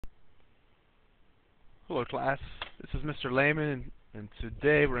Hello class, this is Mr. Lehman, and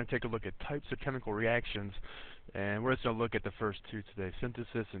today we're going to take a look at types of chemical reactions, and we're just going to look at the first two today,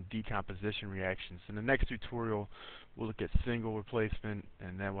 synthesis and decomposition reactions. In the next tutorial we'll look at single replacement,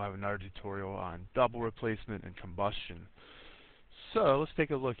 and then we'll have another tutorial on double replacement and combustion. So let's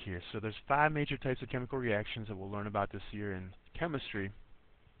take a look here. So there's 5 major types of chemical reactions that we'll learn about this year in chemistry.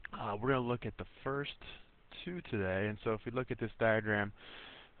 We're going to look at the first 2 today, and so if we look at this diagram,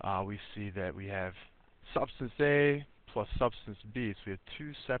 we see that we have substance A plus substance B. So we have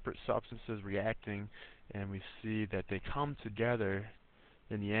 2 separate substances reacting, and we see that they come together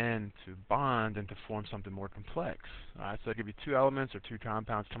in the end to bond and to form something more complex. So it could be 2 elements or 2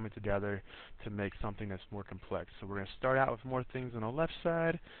 compounds coming together to make something that's more complex. So we're going to start out with more things on the left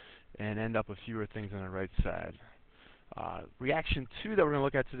side and end up with fewer things on the right side. Reaction 2 that we're going to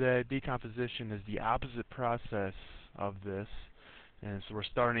look at today, decomposition, is the opposite process of this. And so we're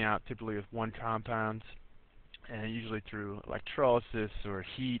starting out typically with 1 compound, and usually through electrolysis or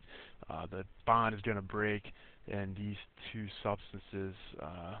heat, the bond is going to break, and these 2 substances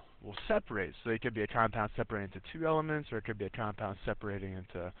will separate. So it could be a compound separating into 2 elements, or it could be a compound separating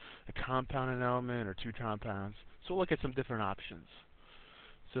into a compounded element or 2 compounds. So we'll look at some different options.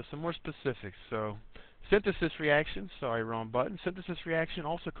 So some more specifics. So synthesis reaction, sorry, wrong button. Synthesis reaction,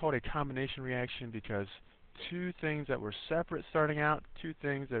 also called a combination reaction, because 2 things that were separate starting out, 2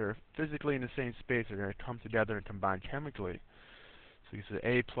 things that are physically in the same space, are going to come together and combine chemically. So you say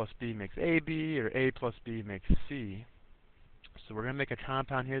A plus B makes AB, or A plus B makes C. So we're going to make a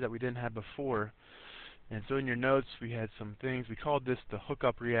compound here that we didn't have before. And so in your notes we had some things, we called this the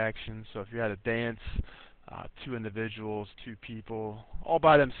hookup reaction. So if you had a dance, 2 individuals, 2 people, all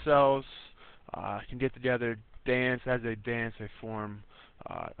by themselves, can get together, dance. As they dance, they form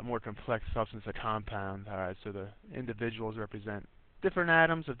a more complex substance, a compound. So the individuals represent different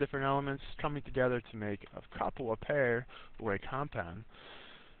atoms of different elements coming together to make a couple, a pair, or a compound.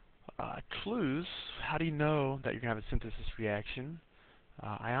 Clues: how do you know that you're going to have a synthesis reaction?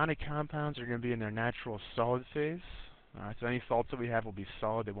 Ionic compounds are going to be in their natural solid phase. So any salts that we have will be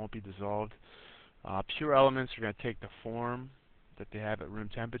solid, they won't be dissolved. Pure elements are going to take the form that they have at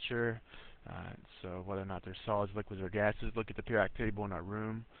room temperature. So whether or not they're solids, liquids, or gases, look at the periodic table in our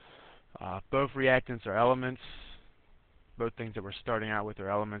room. Both reactants are elements. Both things that we're starting out with are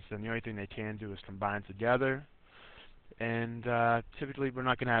elements, and the only thing they can do is combine together. And typically we're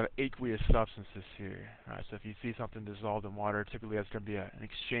not going to have aqueous substances here. So if you see something dissolved in water, typically that's going to be an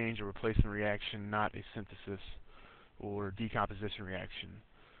exchange or replacement reaction, not a synthesis or decomposition reaction.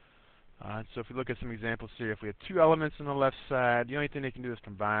 So if we look at some examples here, if we have 2 elements on the left side, the only thing they can do is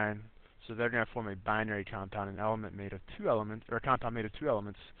combine. So they're going to form a binary compound, an element made of 2 elements, or a compound made of 2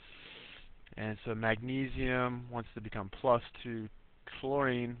 elements. And so magnesium wants to become +2,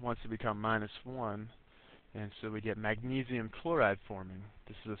 chlorine wants to become -1, and so we get magnesium chloride forming.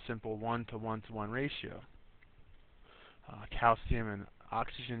 This is a simple 1-to-1-to-1 ratio. Calcium and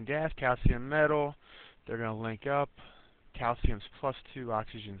oxygen gas, calcium metal, they're going to link up. Calcium's +2,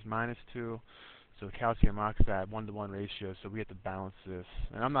 oxygen's -2. So calcium oxide, 1-to-1 ratio, so we have to balance this.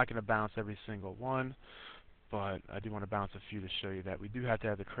 And I'm not going to balance every single one, but I do want to balance a few to show you that we do have to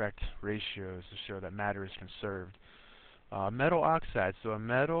have the correct ratios to show that matter is conserved. Metal oxide, so a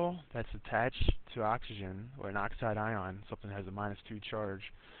metal that's attached to oxygen, or an oxide ion, something that has a -2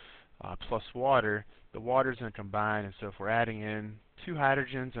 charge, plus water, the water is going to combine, and so if we're adding in 2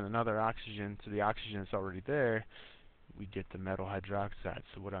 hydrogens and another oxygen to the oxygen that's already there, we get the metal hydroxide.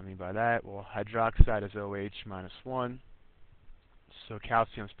 So what do I mean by that? Well, hydroxide is OH -1. So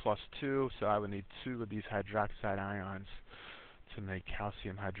calcium's +2, so I would need 2 of these hydroxide ions to make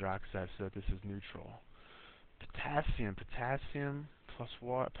calcium hydroxide, so that this is neutral. Potassium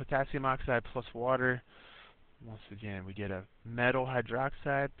oxide plus water. Once again, we get a metal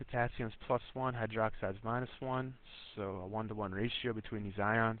hydroxide. Potassium's +1, hydroxide's -1, so a 1-to-1 ratio between these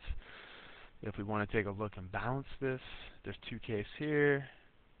ions. If we want to take a look and balance this, there's 2 cases here.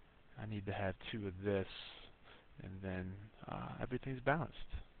 I need to have 2 of this, and then everything's balanced.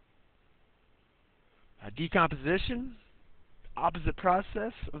 Decomposition, opposite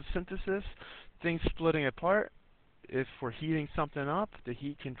process of synthesis, things splitting apart. If we're heating something up, the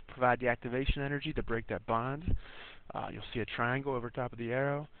heat can provide the activation energy to break that bond. You'll see a triangle over top of the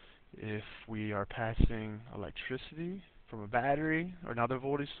arrow. If we are passing electricity from a battery or another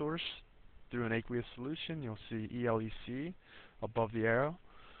voltage source through an aqueous solution, you'll see ELEC above the arrow.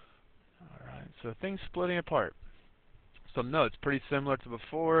 Alright, so things splitting apart. Some notes, pretty similar to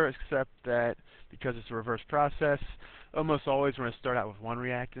before, except that because it's a reverse process, almost always we're going to start out with 1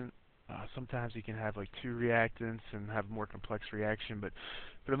 reactant. Sometimes you can have like 2 reactants and have a more complex reaction, but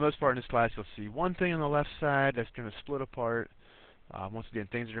For the most part in this class, you'll see one thing on the left side that's going to split apart. Once again,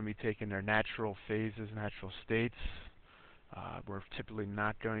 things are going to be taking their natural phases, natural states. We're typically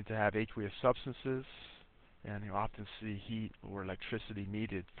not going to have aqueous substances, and you'll often see heat or electricity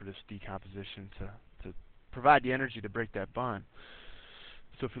needed for this decomposition to provide the energy to break that bond.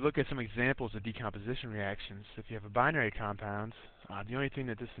 So if we look at some examples of decomposition reactions, if you have a binary compound, the only thing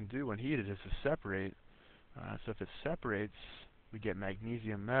that this can do when heated is to separate. So if it separates, we get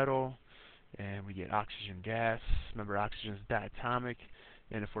magnesium metal, and we get oxygen gas. Remember, oxygen is diatomic,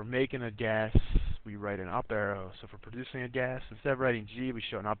 and if we're making a gas, we write an up arrow. So if we're producing a gas, instead of writing G, we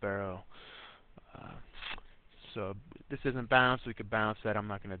show an up arrow. So this isn't balanced. We could balance that. I'm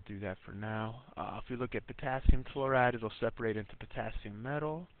not going to do that for now. If we look at potassium chloride, it'll separate into potassium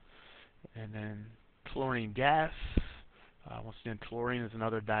metal, and then chlorine gas. Once again, chlorine is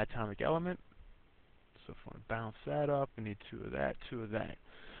another diatomic element. So if we want to balance that up, we need 2 of that, 2 of that.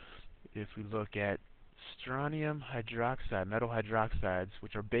 If we look at strontium hydroxide, metal hydroxides,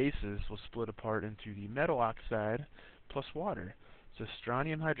 which are bases, will split apart into the metal oxide plus water. So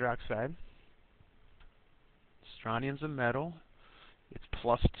strontium hydroxide, strontium's a metal, it's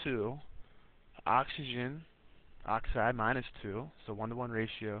 +2. Oxygen, oxide, -2, so 1-to-1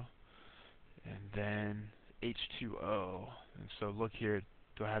 ratio. And then H2O. And so look here,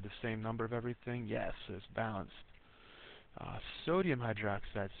 do I have the same number of everything? Yes, so it's balanced. Sodium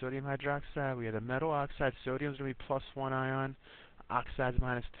hydroxide. Sodium hydroxide, we have a metal oxide. Sodium's going to be +1 ion. Oxide's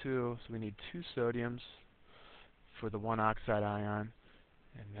 -2, so we need 2 sodiums for the 1 oxide ion.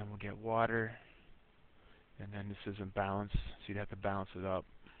 And then we'll get water. And then this isn't balanced, so you'd have to balance it up.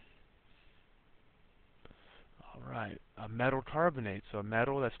 Alright, a metal carbonate. So a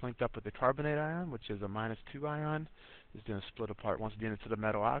metal that's linked up with the carbonate ion, which is a -2 ion, is going to split apart once again into the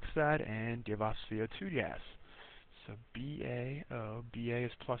metal oxide and give off CO2 gas. So BaO, Ba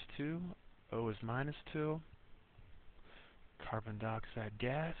is +2, O is -2, carbon dioxide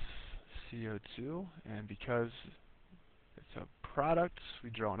gas, CO2, and because it's a product,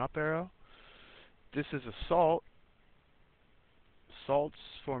 we draw an up arrow. This is a salt. Salts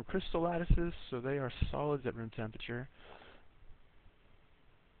form crystal lattices, so they are solids at room temperature.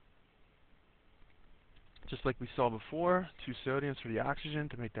 Just like we saw before, 2 sodiums for the oxygen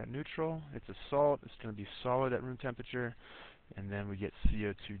to make that neutral. It's a salt. It's going to be solid at room temperature, and then we get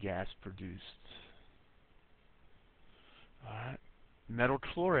CO2 gas produced. Alright. Metal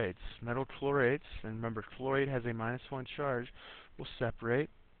chlorates. Metal chlorates, and remember chlorate has a -1 charge, will separate.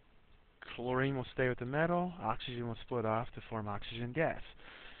 Chlorine will stay with the metal. Oxygen will split off to form oxygen gas.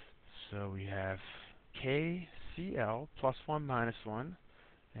 So we have KCl +1 -1.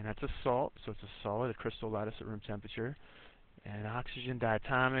 And that's a salt, so it's a solid, a crystal lattice at room temperature. And oxygen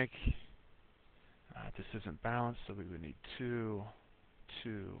diatomic, this isn't balanced, so we would need 2,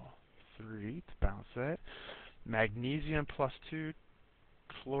 2, 3 to balance that. Magnesium +2,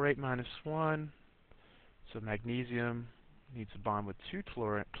 chlorate -1. So magnesium needs to bond with 2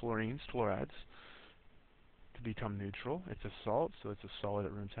 chlorides to become neutral. It's a salt, so it's a solid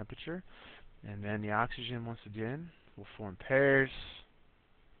at room temperature. And then the oxygen, once again, will form pairs.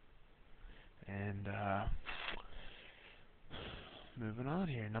 And moving on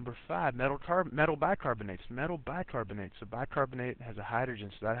here, number 5, metal bicarbonates. Metal bicarbonate. So bicarbonate has a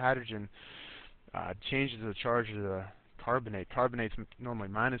hydrogen, so that hydrogen changes the charge of the carbonate. Carbonate's normally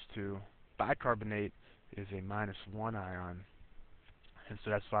 -2. Bicarbonate is a -1 ion. And so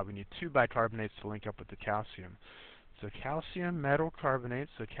that's why we need 2 bicarbonates to link up with the calcium. So calcium, metal, carbonate.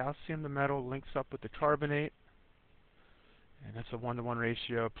 So calcium, the metal, links up with the carbonate. And that's a 1-to-1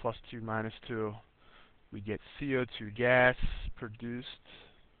 ratio, +2, -2. We get CO2 gas produced.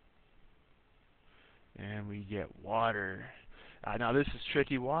 And we get water. Now this is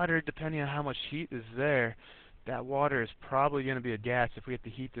tricky. Water, depending on how much heat is there, that water is probably going to be a gas. If we have to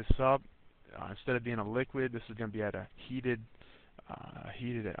heat this up, instead of being a liquid, this is going to be at a heated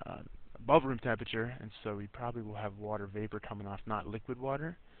above room temperature, and so we probably will have water vapor coming off, not liquid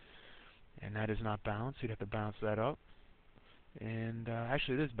water. And that is not balanced. You'd have to balance that up. And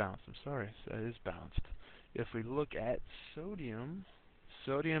actually it is balanced, I'm sorry, so it is balanced. If we look at sodium,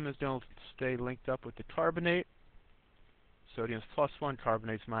 sodium is going to stay linked up with the carbonate. Sodium's +1,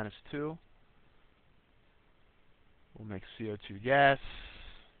 carbonate's -2. We'll make CO2 gas,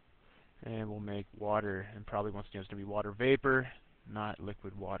 and we'll make water, and probably once again it's going to be water vapor, not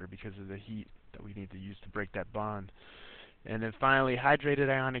liquid water because of the heat that we need to use to break that bond. And then finally, hydrated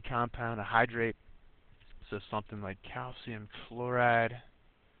ionic compound, a hydrate. So something like calcium chloride,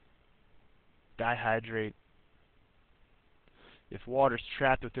 dihydrate. If water's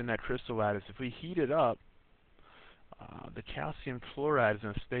trapped within that crystal lattice, if we heat it up, the calcium chloride is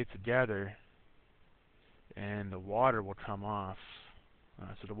going to stay together and the water will come off.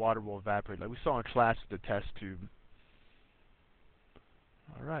 So the water will evaporate like we saw in class with the test tube.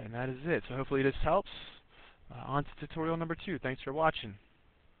 Alright, and that is it. So hopefully this helps. On to tutorial number 2. Thanks for watching.